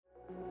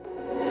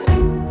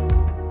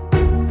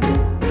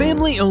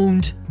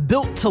Family-owned,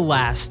 built to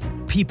last,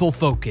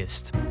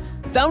 people-focused.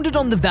 Founded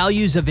on the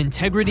values of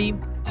integrity,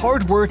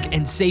 hard work,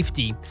 and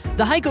safety,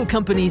 the HEICO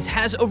Companies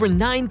has over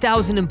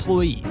 9,000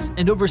 employees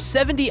and over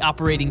 70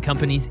 operating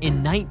companies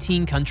in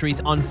 19 countries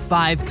on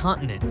 5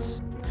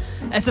 continents.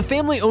 As a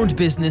family-owned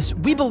business,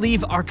 we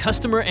believe our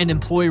customer and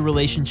employee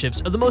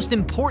relationships are the most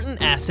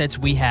important assets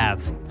we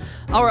have.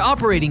 Our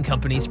operating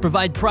companies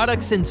provide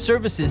products and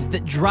services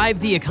that drive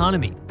the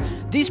economy.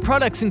 These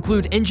products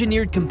include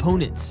engineered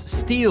components,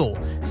 steel,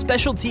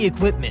 specialty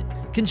equipment,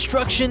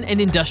 construction, and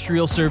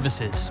industrial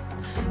services.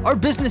 Our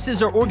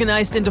businesses are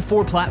organized into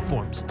 4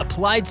 platforms: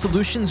 Applied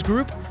Solutions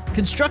Group,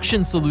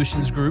 Construction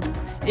Solutions Group,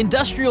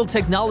 Industrial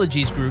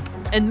Technologies Group,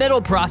 and Metal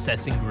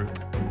Processing Group.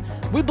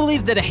 We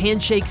believe that a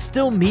handshake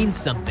still means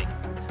something.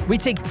 We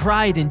take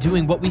pride in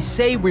doing what we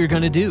say we're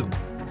going to do.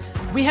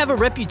 We have a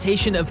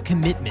reputation of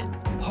commitment,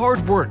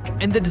 hard work,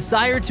 and the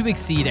desire to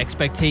exceed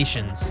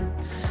expectations.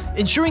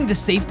 Ensuring the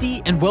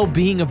safety and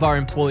well-being of our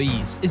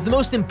employees is the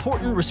most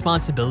important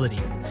responsibility,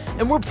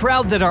 and we're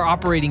proud that our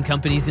operating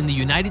companies in the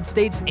United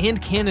States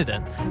and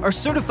Canada are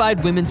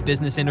certified women's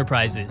business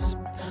enterprises.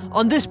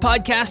 On this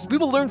podcast, we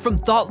will learn from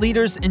thought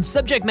leaders and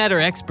subject matter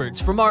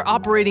experts from our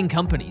operating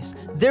companies,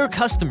 their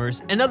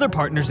customers, and other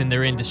partners in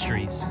their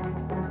industries.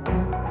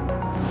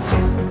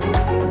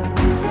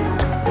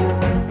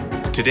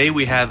 Today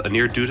we have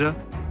Anir Dutta,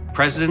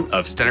 President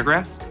of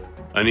Stenograph.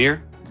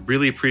 Anir,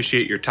 really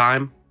appreciate your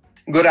time.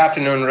 Good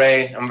afternoon,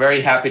 Ray. I'm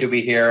very happy to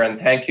be here, and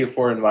thank you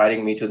for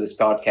inviting me to this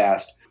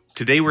podcast.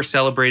 Today we're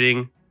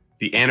celebrating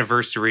the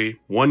anniversary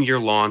 1-year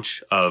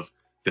launch of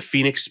the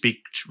Phoenix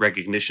Speech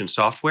Recognition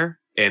Software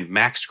and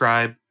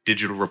MaxScribe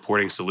Digital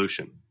Reporting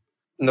Solution.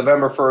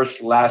 November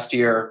 1st last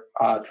year,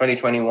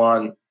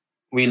 2021,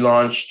 we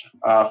launched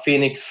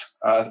Phoenix,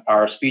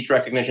 our speech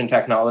recognition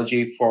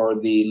technology for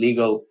the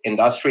legal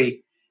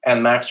industry,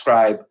 and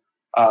MaxScribe,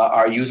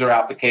 our user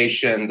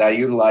application that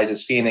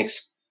utilizes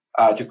Phoenix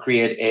to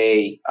create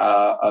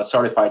a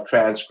certified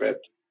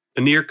transcript.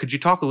 Anir, could you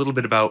talk a little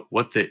bit about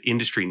what the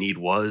industry need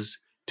was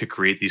to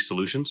create these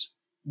solutions?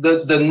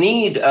 The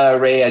need,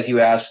 Ray, as you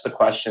asked the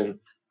question,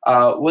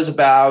 was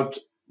about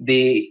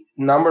the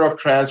number of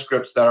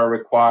transcripts that are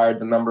required,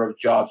 the number of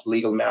jobs,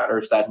 legal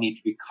matters that need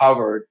to be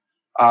covered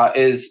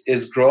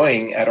is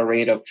growing at a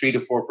rate of 3 to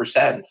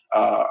 4%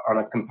 on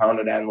a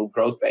compounded annual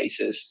growth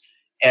basis.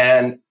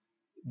 And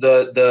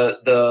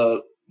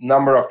the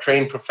number of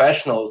trained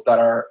professionals that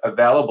are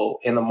available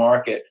in the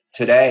market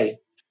today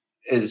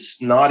is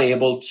not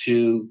able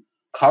to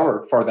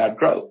cover for that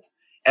growth.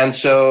 And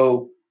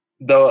so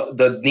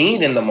the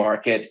need in the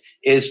market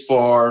is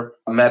for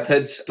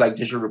methods like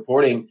digital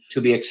reporting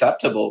to be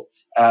acceptable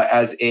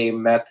as a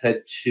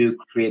method to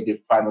create the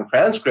final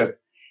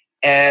transcript.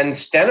 And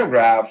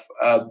Stenograph,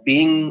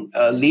 being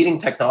a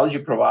leading technology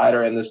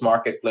provider in this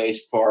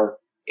marketplace for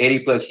 80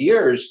 plus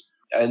years,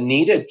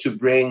 needed to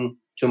bring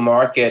to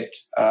market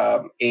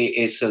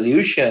a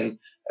solution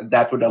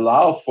that would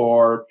allow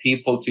for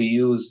people to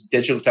use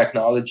digital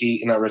technology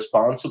in a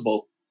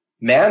responsible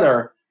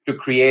manner to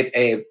create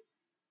a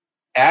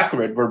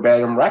accurate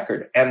verbatim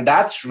record. And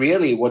that's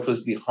really what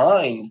was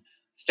behind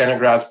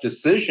Stenograph's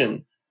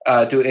decision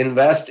to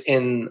invest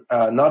in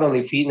not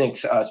only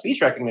Phoenix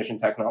speech recognition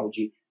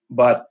technology,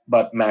 but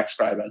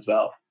MaxScribe as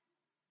well.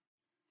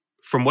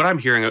 From what I'm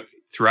hearing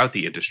throughout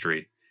the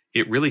industry,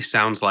 it really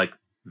sounds like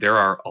there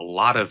are a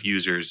lot of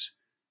users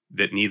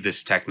that need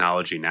this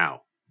technology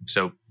now.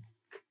 So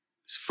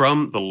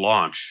from the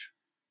launch,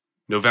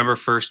 November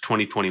 1st,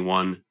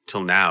 2021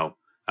 till now,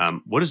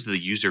 what does the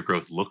user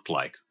growth look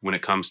like when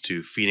it comes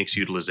to Phoenix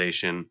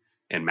utilization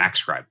and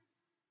MaxScribe?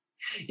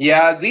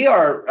 Yeah, we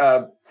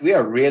are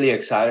really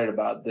excited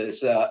about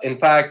this. In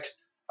fact,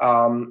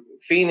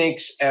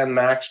 Phoenix and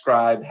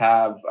MaxScribe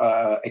have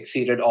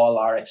exceeded all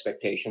our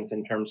expectations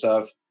in terms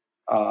of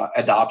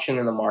adoption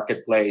in the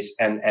marketplace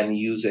and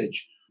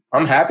usage.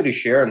 I'm happy to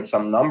share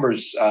some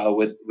numbers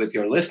with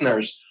your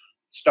listeners.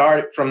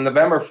 Start from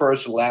November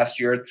 1st last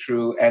year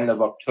through end of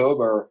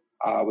October,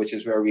 which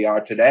is where we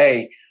are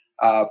today.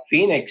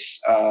 Phoenix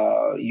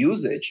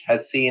usage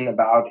has seen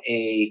about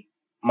a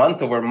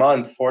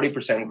month-over-month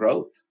 40%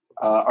 growth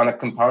on a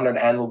compounded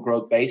annual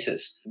growth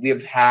basis. We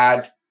have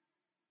had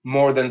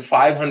more than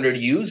 500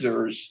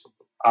 users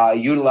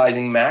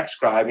utilizing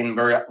MaxScribe in a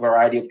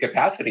variety of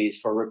capacities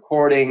for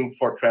recording,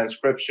 for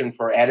transcription,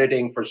 for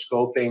editing, for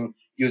scoping,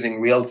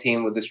 using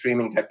RealTeam with the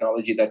streaming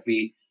technology that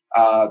we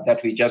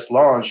just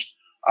launched.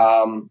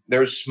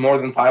 There's more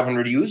than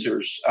 500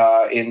 users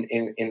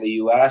in the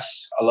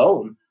U.S.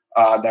 alone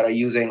that are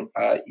using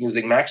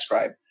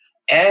MaxScribe,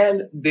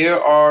 and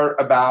there are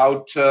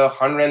about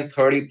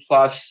 130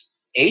 plus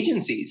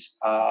agencies,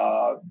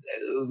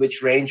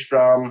 which range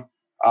from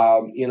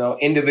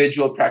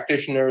individual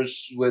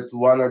practitioners with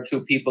 1 or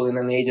 2 people in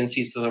an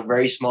agency, so a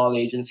very small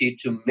agency,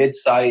 to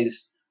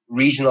mid-size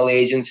regional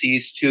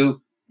agencies,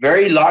 to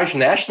very large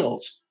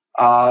nationals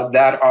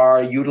that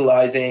are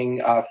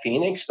utilizing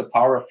Phoenix, the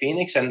power of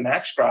Phoenix and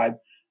MaxScribe,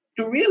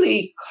 to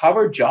really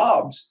cover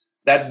jobs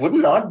that would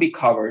not be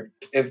covered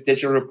if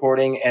digital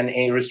reporting and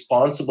a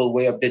responsible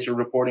way of digital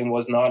reporting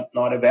was not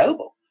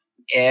available.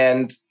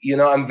 And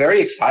I'm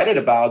very excited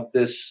about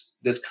this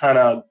kind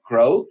of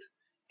growth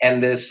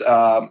and this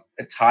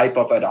type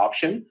of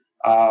adoption.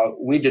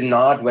 We did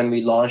not, when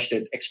we launched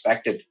it,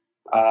 expected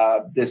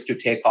this to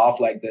take off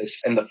like this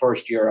in the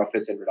first year of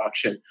its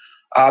introduction.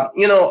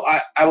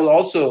 I will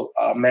also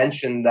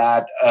mention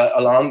that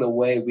along the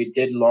way, we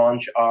did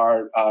launch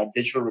our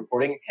Digital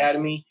Reporting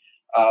Academy,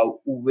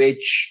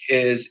 which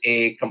is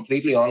a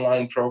completely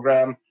online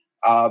program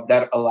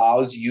that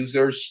allows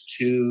users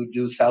to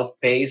do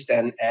self-paced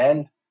and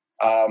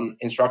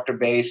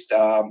instructor-based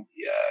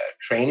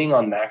training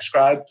on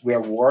MaxScribe. We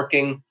are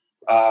working,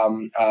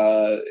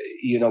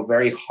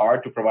 very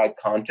hard to provide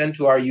content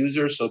to our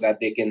users so that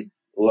they can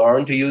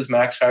learn to use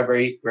MaxScribe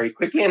very, very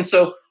quickly. And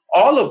so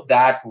all of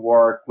that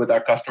work with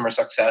our customer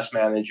success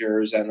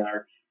managers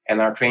and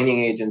our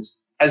training agents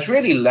has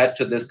really led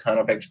to this kind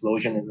of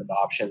explosion in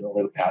adoption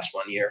over the past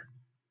 1 year.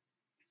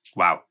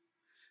 Wow.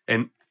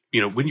 And,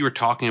 when you were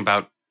talking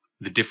about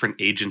the different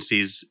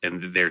agencies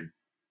and their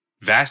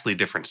vastly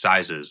different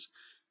sizes,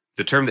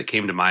 the term that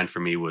came to mind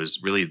for me was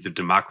really the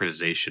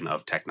democratization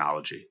of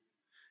technology.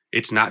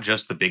 It's not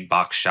just the big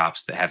box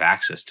shops that have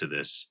access to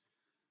this,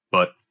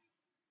 but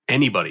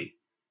anybody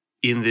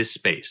in this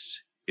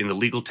space, in the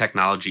legal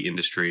technology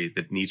industry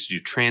that needs to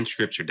do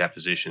transcripts or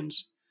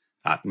depositions,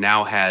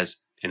 now has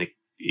an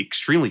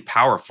extremely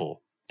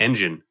powerful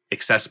engine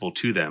accessible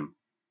to them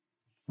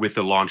with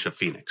the launch of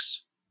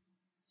Phoenix.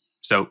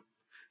 So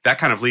that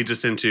kind of leads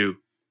us into,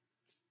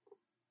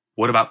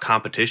 what about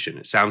competition?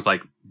 It sounds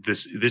like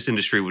this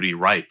industry would be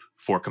ripe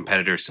for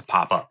competitors to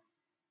pop up.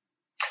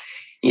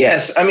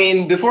 Yes, I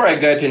mean, before I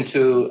get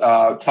into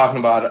talking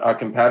about our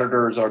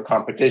competitors or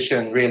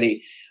competition,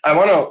 really, I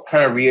want to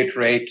kind of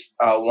reiterate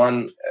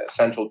one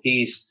central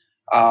piece.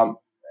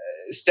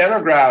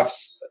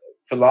 Stenograph's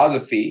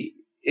philosophy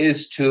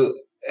is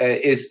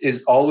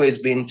always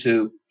been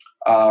to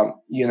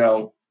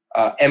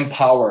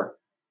empower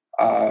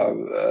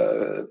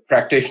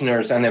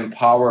practitioners and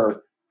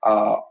empower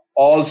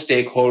all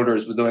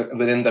stakeholders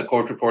within the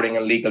court reporting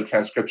and legal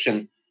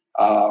transcription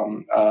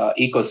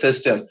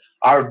ecosystem.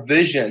 Our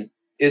vision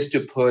is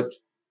to put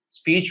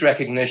speech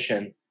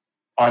recognition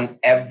on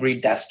every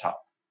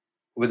desktop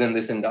within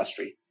this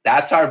industry.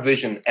 That's our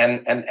vision,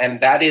 and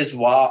that is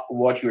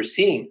what you're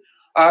seeing.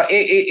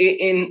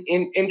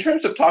 In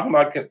terms of talking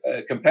about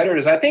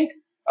competitors, I think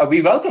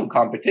we welcome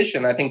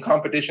competition. I think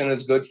competition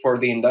is good for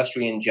the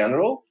industry in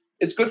general.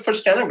 It's good for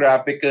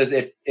Stenograph because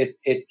it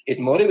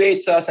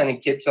motivates us and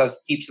it keeps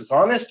us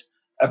honest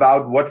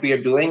about what we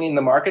are doing in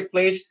the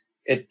marketplace.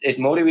 It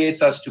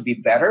motivates us to be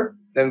better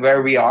than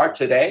where we are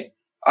today.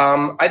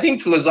 I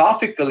think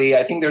philosophically,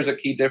 I think there's a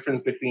key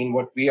difference between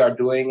what we are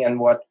doing and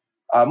what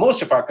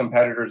most of our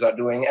competitors are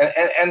doing,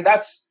 and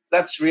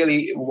that's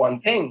really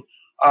one thing.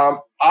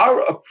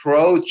 Our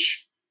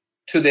approach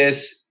to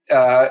this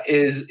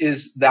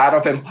is that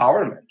of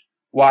empowerment,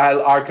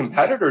 while our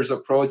competitors'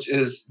 approach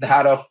is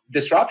that of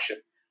disruption.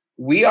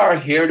 We are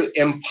here to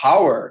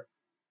empower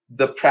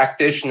the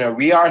practitioner.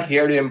 We are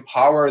here to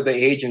empower the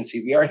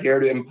agency. We are here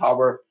to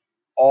empower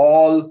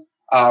all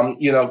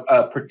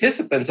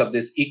participants of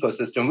this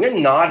ecosystem. We're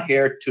not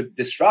here to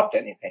disrupt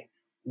anything.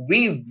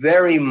 We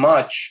very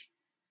much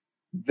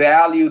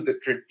value the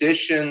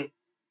tradition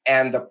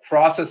and the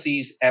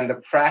processes and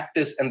the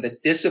practice and the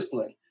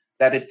discipline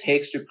that it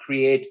takes to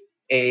create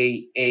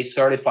a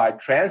certified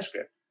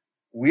transcript.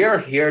 We are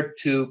here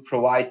to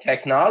provide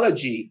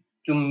technology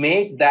to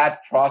make that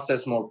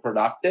process more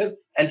productive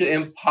and to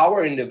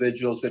empower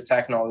individuals with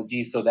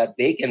technology so that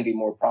they can be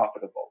more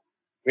profitable.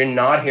 We're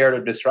not here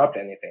to disrupt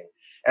anything.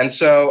 And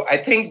so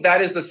I think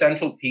that is the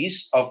central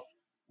piece of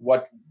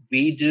what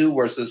we do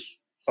versus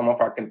some of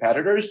our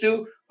competitors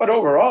do. But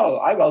overall,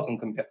 I welcome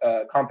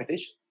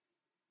competition.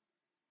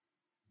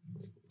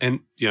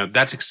 And,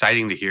 that's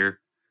exciting to hear.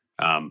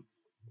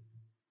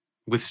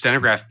 With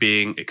Stenograph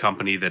being a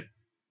company that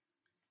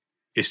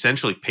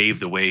essentially paved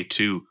the way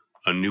to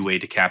a new way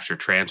to capture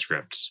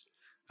transcripts,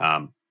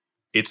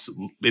 it's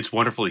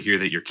wonderful to hear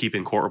that you're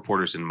keeping court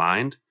reporters in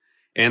mind.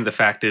 And the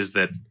fact is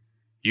that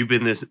you've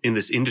been in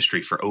this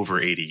industry for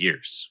over 80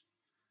 years.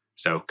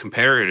 So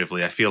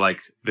comparatively, I feel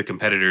like the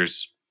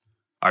competitors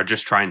are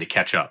just trying to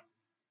catch up.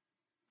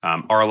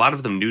 Are a lot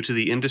of them new to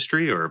the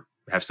industry, or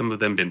have some of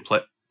them been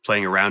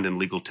playing around in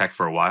legal tech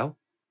for a while?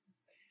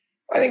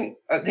 I think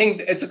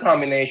it's a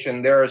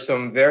combination. There are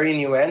some very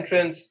new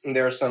entrants, and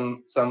there are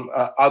some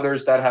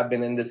others that have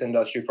been in this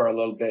industry for a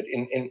little bit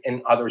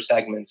in other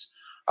segments.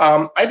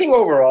 I think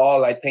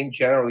overall,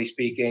 generally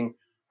speaking,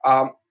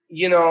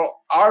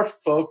 our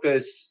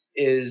focus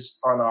is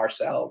on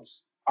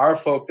ourselves. Our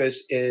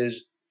focus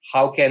is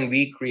how can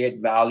we create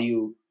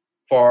value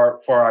for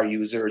our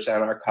users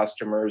and our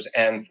customers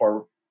and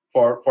for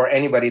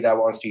anybody that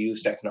wants to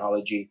use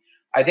technology.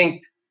 I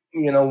think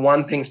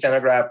one thing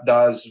Stenograph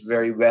does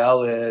very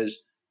well is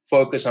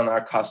focus on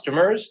our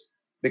customers,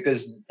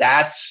 because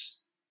that's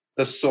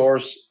the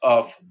source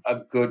of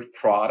a good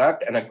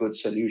product and a good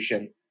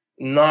solution,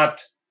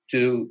 not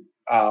to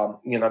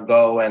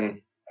go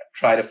and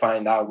try to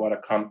find out what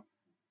a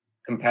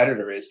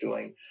competitor is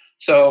doing.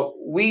 So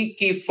we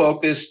keep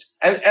focused,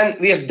 and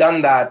we have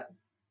done that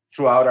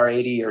throughout our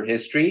 80-year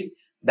history.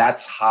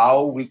 That's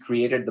how we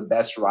created the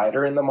best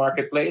writer in the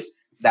marketplace.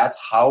 That's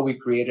how we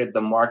created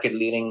the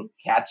market-leading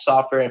CAT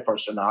software for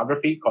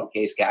sonography called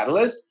Case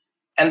Catalyst.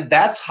 And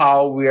that's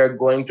how we are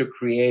going to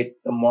create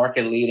the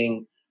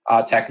market-leading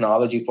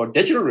technology for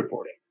digital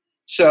reporting.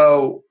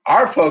 So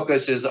our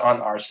focus is on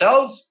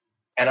ourselves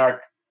and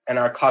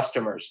our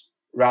customers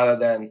rather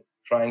than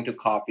trying to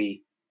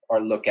copy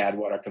or look at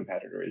what our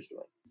competitor is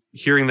doing.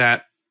 Hearing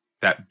that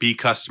be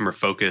customer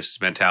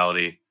focused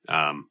mentality,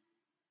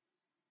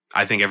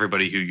 I think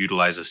everybody who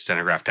utilizes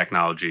Stenograph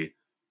technology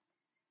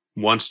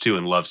wants to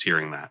and loves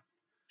hearing that.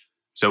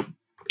 So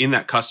in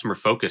that customer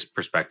focused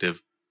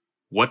perspective,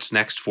 what's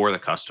next for the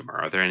customer?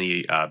 Are there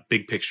any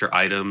big picture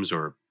items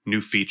or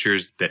new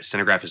features that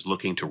Stenograph is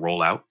looking to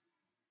roll out?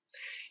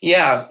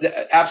 Yeah,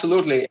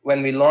 absolutely.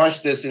 When we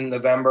launched this in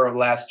November of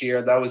last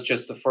year, that was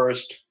just the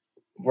first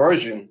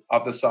version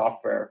of the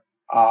software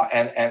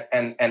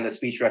and the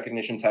speech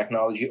recognition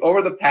technology.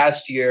 Over the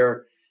past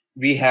year,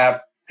 we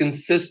have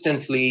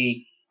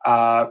consistently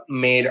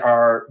made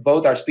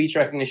both our speech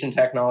recognition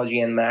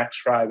technology and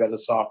MaxScribe as a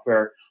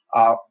software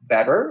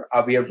better.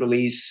 We have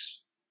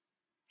released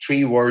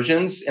 3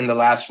 versions in the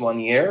last 1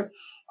 year.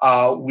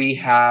 We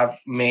have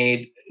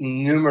made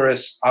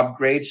numerous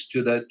upgrades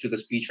to the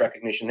speech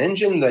recognition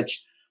engine,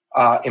 which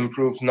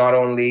improves not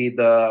only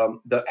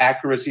the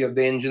accuracy of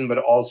the engine, but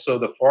also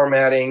the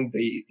formatting,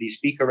 the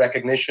speaker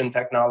recognition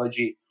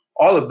technology.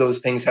 All of those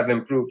things have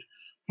improved.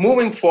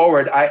 Moving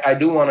forward, I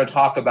do want to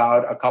talk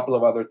about a couple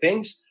of other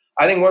things.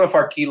 I think one of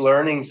our key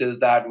learnings is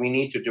that we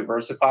need to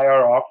diversify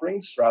our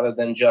offerings rather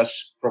than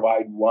just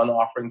provide one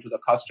offering to the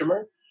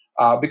customer.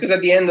 Because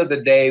at the end of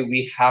the day,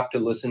 we have to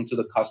listen to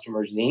the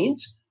customer's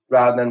needs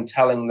rather than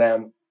telling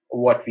them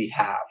what we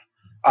have.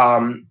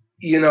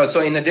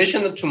 So in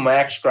addition to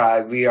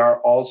MaxScribe, we are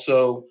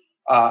also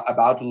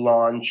about to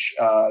launch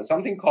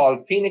something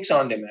called Phoenix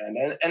On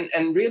Demand.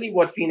 And really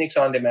what Phoenix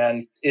On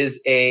Demand is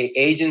a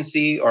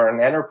agency or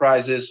an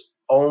enterprise's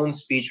own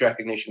speech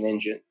recognition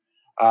engine.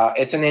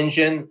 It's an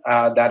engine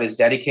that is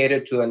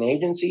dedicated to an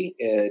agency,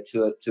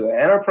 to an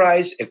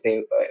enterprise. If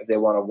they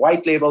want to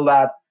white label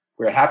that,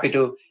 we're happy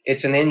to.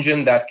 It's an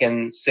engine that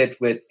can sit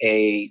with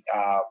a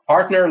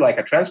partner like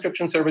a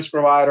transcription service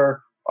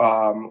provider,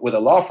 with a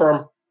law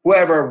firm.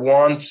 Whoever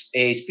wants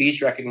a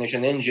speech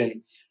recognition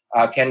engine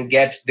can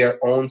get their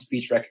own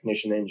speech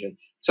recognition engine.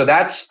 So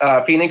that's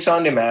Phoenix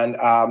On Demand.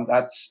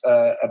 That's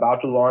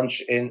about to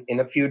launch in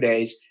a few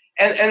days.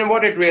 And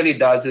what it really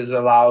does is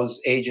allows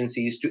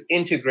agencies to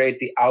integrate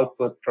the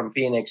output from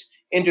Phoenix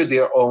into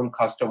their own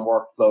custom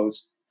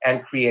workflows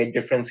and create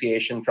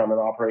differentiation from an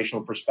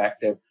operational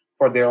perspective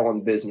for their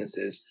own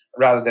businesses,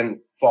 rather than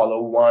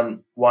follow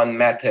one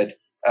method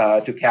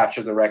to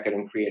capture the record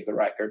and create the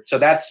record. So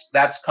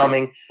that's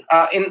coming.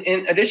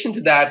 In addition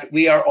to that,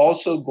 we are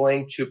also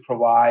going to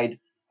provide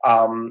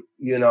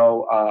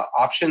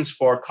options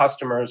for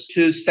customers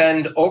to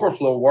send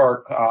overflow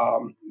work,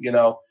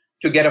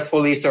 to get a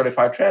fully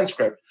certified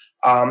transcript.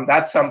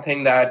 That's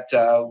something that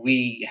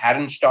we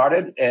hadn't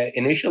started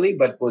initially,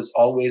 but was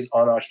always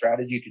on our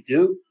strategy to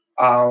do,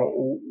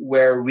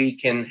 where we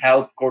can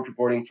help court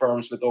reporting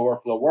firms with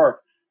overflow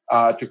work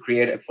to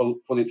create a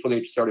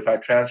fully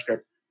certified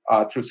transcript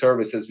through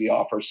services we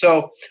offer.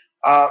 So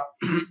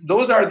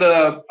those are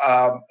the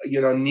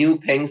new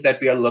things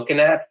that we are looking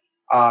at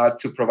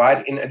to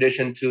provide, in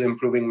addition to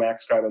improving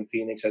MaxScribe and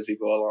Phoenix as we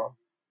go along.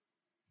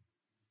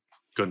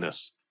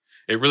 Goodness.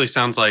 It really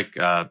sounds like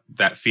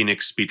that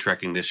Phoenix speech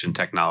recognition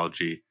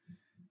technology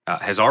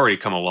has already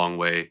come a long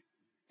way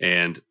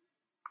and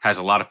has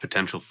a lot of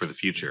potential for the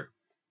future.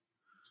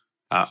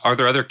 Are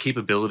there other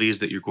capabilities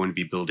that you're going to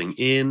be building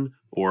in,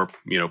 or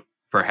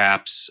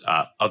perhaps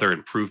other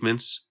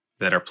improvements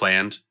that are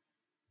planned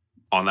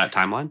on that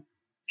timeline?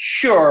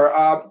 Sure.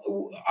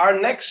 Our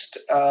next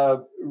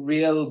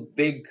real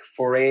big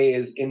foray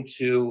is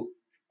into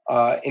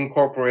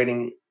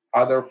incorporating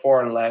other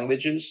foreign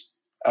languages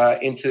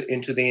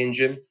into the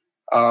engine.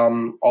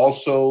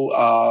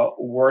 Also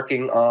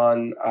working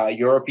on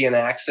European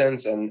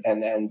accents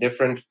and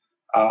different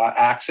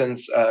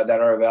accents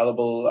that are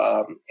available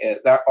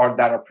that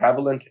are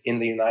prevalent in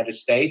the United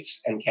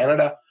States and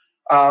Canada.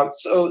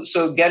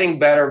 So getting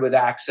better with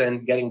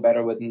accent, getting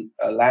better with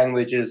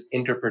languages,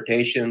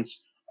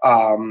 interpretations,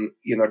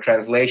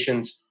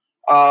 translations.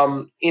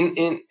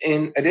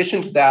 In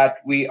addition to that,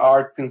 we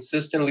are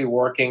consistently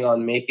working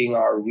on making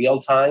our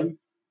real-time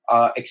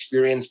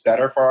experience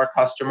better for our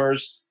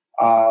customers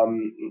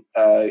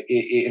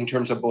in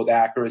terms of both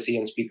accuracy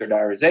and speaker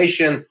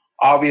diarization.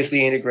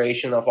 Obviously,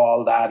 integration of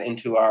all that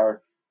into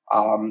our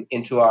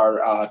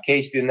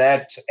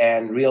CaseViewNet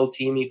and Real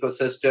Team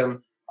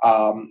ecosystem.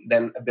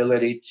 Then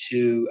ability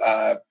to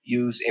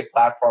use a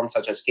platform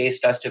such as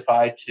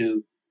CaseTestify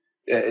to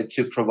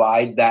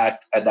provide that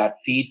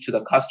feed to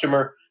the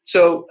customer.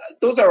 So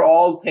those are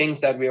all things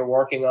that we are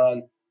working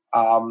on.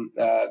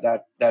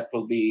 that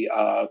will be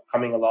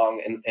coming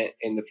along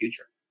in the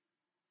future.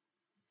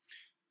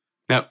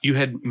 Now, you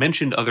had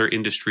mentioned other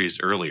industries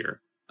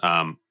earlier.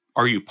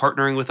 Are you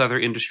partnering with other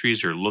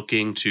industries or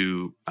looking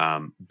to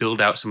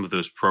build out some of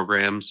those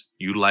programs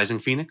utilizing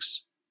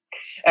Phoenix?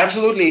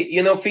 Absolutely.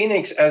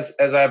 Phoenix, as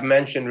I've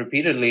mentioned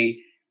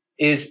repeatedly,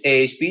 is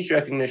a speech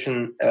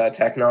recognition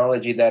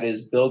technology that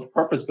is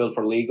purpose built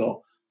for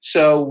legal.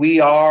 So we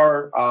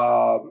are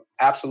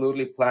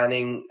absolutely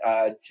planning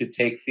to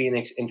take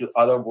Phoenix into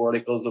other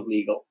verticals of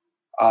legal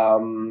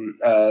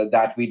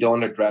that we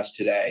don't address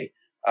today,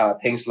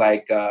 things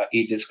like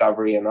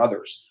e-discovery and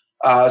others.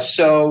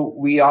 So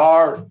we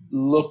are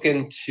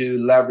looking to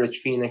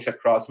leverage Phoenix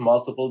across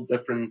multiple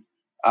different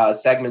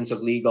segments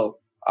of legal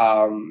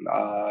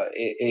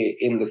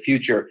in the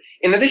future.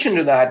 In addition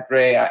to that,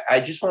 Gray, I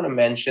just want to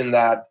mention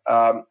that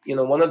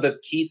one of the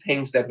key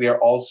things that we are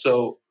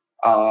also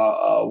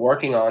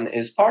working on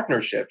is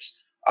partnerships,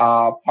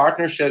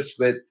 partnerships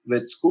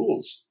with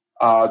schools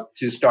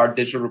to start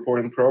digital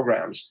reporting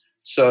programs,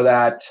 so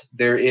that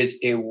there is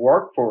a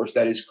workforce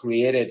that is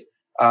created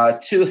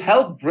to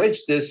help bridge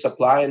this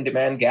supply and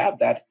demand gap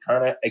that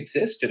kind of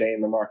exists today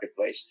in the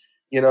marketplace.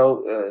 We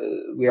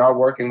are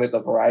working with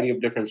a variety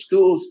of different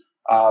schools.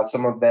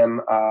 Some of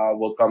them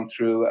will come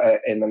through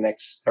in the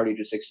next 30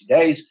 to 60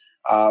 days,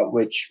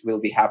 which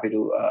we'll be happy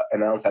to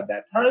announce at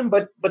that time.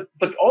 But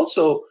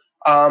also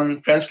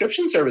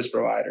transcription service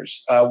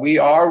providers. We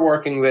are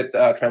working with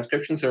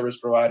transcription service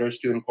providers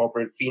to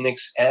incorporate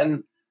Phoenix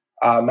and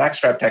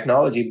MaxScribe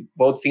technology,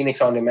 both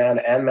Phoenix on Demand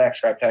and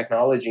MaxScribe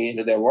technology,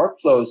 into their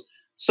workflows,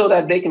 so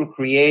that they can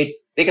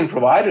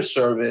provide a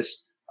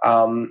service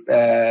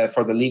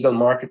for the legal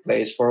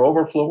marketplace for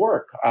overflow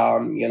work.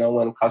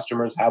 When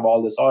customers have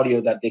all this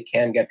audio that they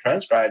can get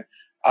transcribed,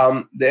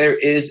 there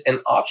is an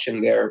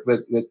option there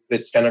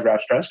with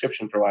Stenograph's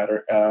transcription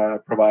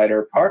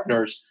provider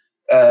partners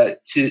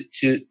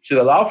to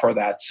allow for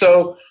that.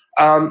 So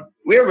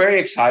we're very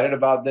excited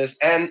about this,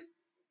 and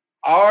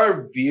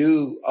our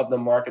view of the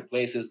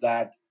marketplace is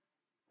that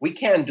we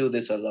can't do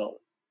this alone.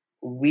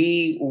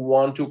 We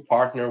want to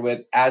partner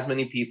with as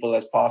many people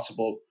as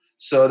possible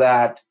so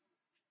that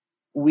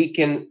we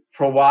can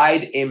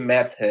provide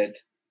a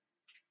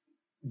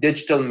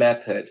digital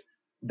method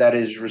that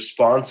is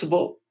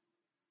responsible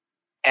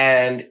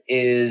and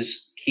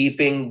is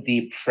keeping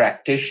the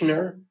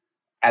practitioner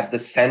at the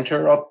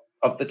center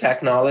of the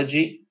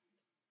technology,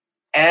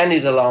 and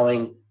is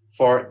allowing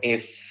for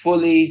a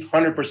fully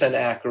 100%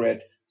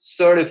 accurate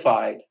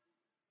certified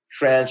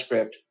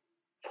transcript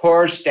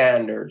per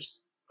standards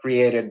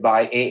created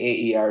by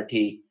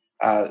AAERT.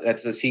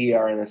 That's the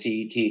CER and the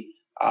CET.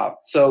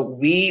 So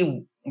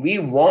we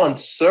want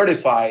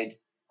certified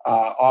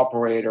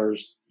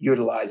operators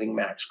utilizing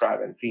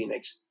MaxScribe and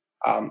Phoenix.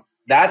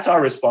 That's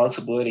our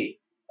responsibility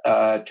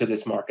to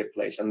this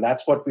marketplace, and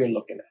that's what we're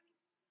looking at.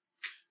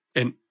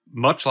 And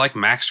much like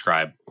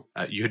MaxScribe,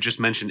 you had just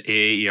mentioned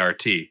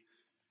AAERT.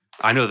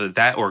 I know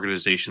that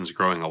organization is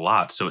growing a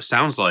lot. So it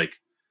sounds like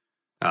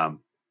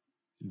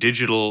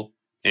digital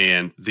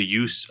and the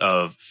use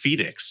of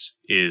Phoenix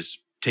is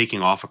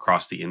taking off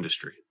across the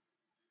industry.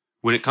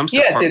 When it comes to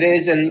it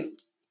is, and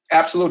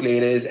absolutely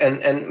it is,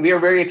 and we are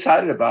very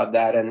excited about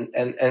that. And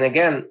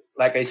again,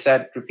 like I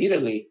said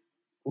repeatedly,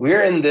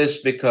 we're in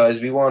this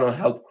because we want to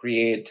help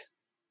create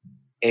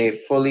a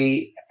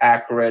fully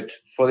accurate,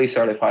 fully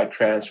certified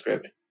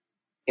transcript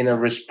in a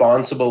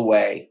responsible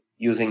way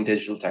using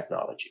digital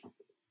technology.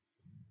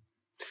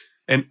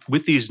 And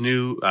with these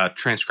new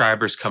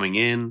transcribers coming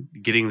in,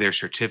 getting their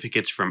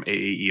certificates from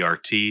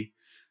AAERT,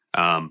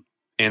 and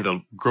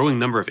the growing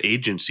number of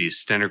agencies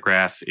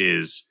Stenograph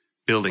is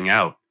building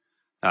out,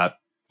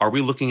 are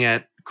we looking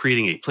at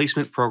creating a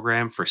placement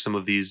program for some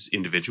of these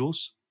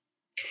individuals?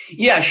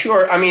 Yeah,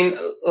 sure. I mean,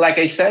 like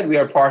I said, we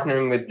are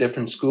partnering with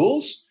different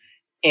schools,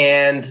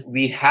 and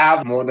we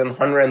have more than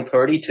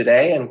 130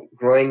 today and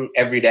growing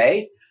every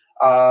day,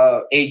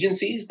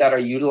 agencies that are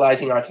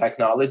utilizing our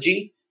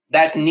technology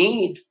that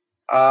need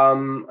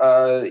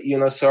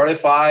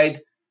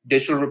certified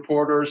digital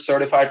reporters,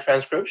 certified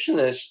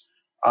transcriptionists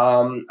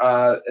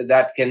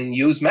that can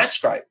use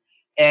MaxScribe.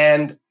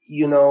 And,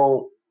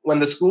 when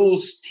the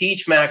schools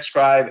teach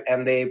MaxScribe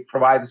and they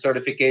provide the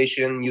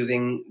certification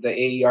using the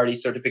AERT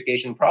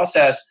certification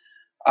process,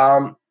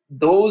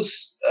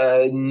 those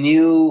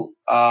new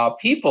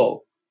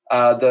people,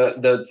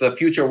 the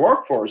future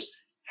workforce,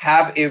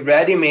 have a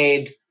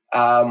ready-made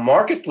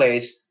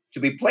marketplace to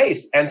be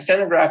placed. And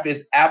Stenograph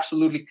is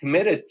absolutely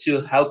committed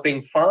to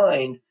helping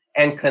find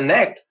and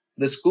connect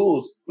the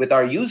schools with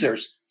our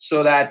users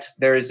so that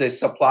there is a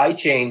supply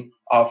chain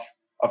of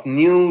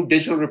new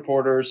digital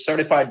reporters,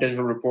 certified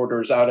digital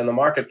reporters out in the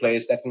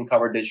marketplace that can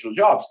cover digital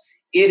jobs.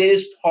 It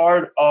is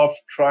part of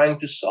trying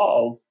to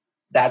solve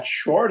that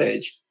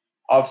shortage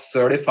of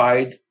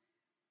certified,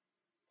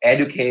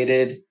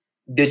 educated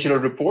digital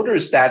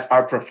reporters that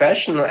are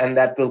professional and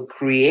that will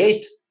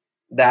create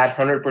that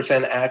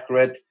 100%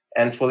 accurate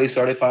and fully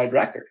certified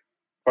record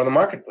for the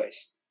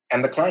marketplace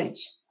and the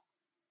clients.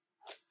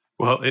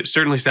 Well, it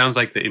certainly sounds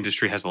like the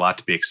industry has a lot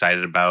to be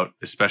excited about,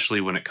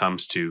 especially when it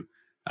comes to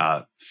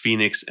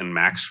Phoenix and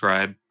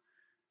MaxScribe.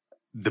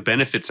 The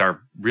benefits are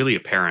really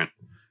apparent.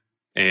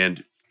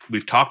 And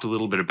we've talked a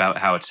little bit about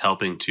how it's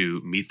helping to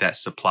meet that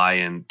supply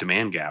and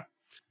demand gap.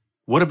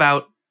 What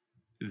about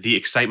the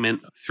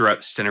excitement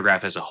throughout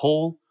Stenograph as a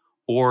whole,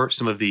 or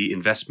some of the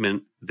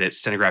investment that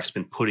Stenograph's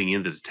been putting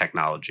into the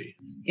technology?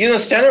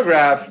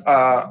 Stenograph,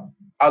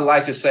 I'd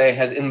like to say,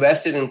 has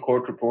invested in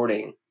court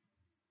reporting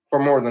for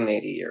more than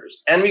 80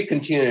 years, and we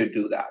continue to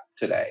do that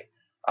today.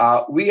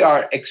 We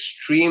are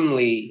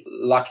extremely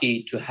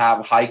lucky to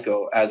have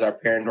HEICO as our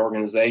parent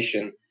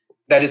organization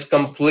that is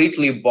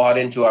completely bought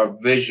into our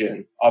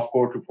vision of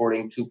court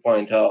reporting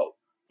 2.0,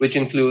 which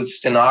includes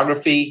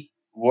stenography,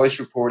 voice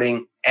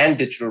reporting, and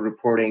digital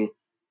reporting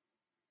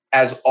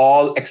as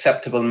all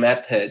acceptable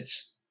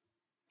methods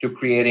to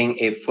creating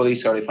a fully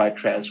certified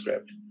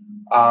transcript.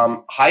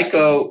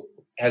 HEICO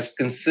has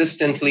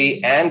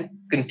consistently and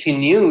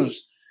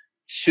continues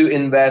to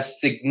invest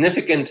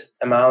significant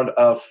amount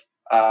of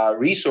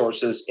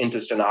resources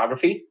into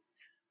stenography.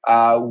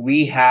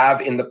 We have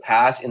in the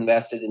past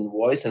invested in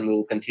voice, and we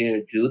will continue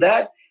to do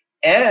that.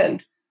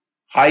 And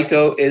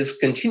HEICO is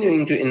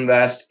continuing to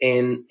invest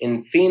in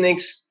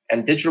Phoenix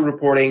and digital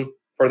reporting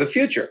for the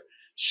future.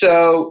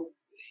 So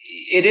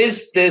it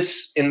is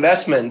this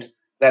investment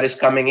that is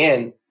coming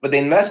in, but the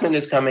investment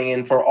is coming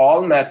in for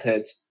all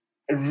methods,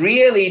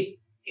 really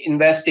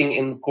investing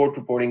in court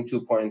reporting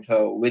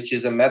 2.0, which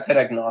is a method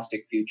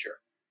agnostic future,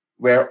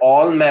 where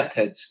all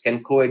methods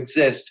can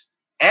coexist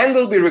and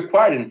will be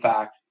required, in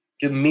fact,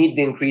 to meet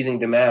the increasing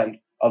demand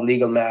of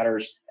legal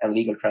matters and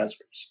legal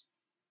transcripts.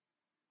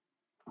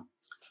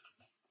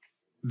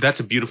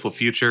 That's a beautiful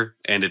future,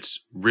 and it's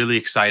really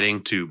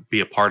exciting to be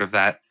a part of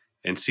that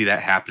and see that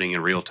happening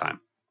in real time.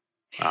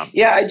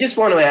 I just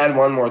want to add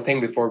one more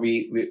thing before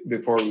we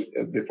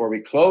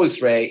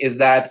close, Ray, is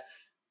that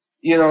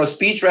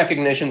speech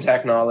recognition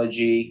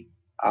technology,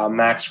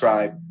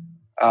 MaxScribe,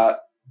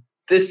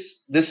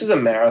 this is a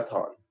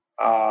marathon.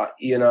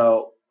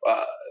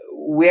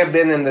 We have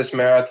been in this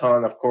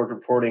marathon of court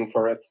reporting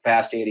for the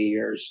past 80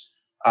 years.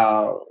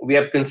 We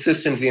have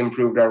consistently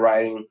improved our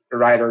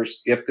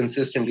writers. We have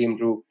consistently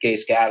improved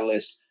Case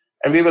Catalyst,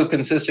 and we will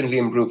consistently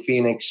improve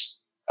Phoenix,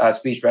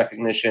 speech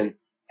recognition,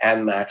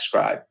 and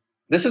MaxScribe.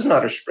 This is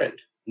not a sprint.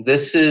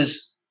 This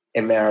is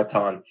a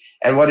marathon.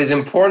 And what is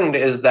important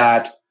is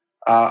that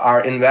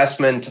our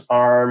investment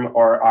arm,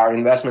 or our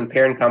investment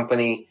parent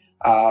company,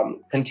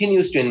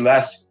 continues to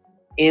invest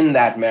in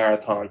that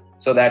marathon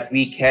so that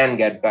we can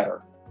get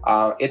better.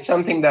 It's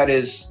something that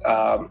is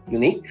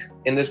unique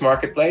in this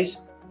marketplace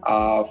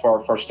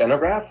for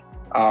Stenograph,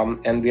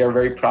 and we are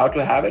very proud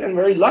to have it and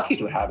very lucky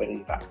to have it,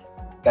 in fact,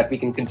 that we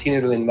can continue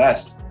to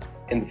invest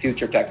in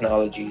future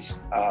technologies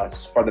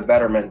for the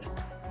betterment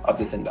of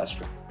this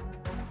industry.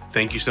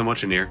 Thank you so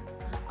much, Anir.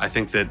 I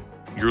think that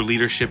your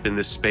leadership in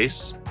this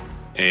space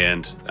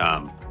and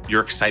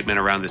your excitement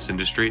around this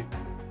industry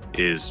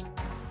is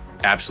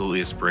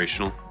absolutely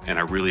inspirational, and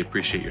I really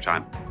appreciate your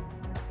time.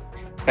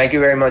 Thank you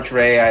very much,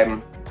 Ray.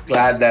 I'm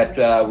glad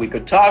that we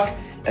could talk,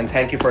 and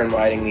thank you for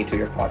inviting me to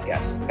your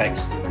podcast.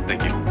 Thanks.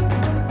 Thank you.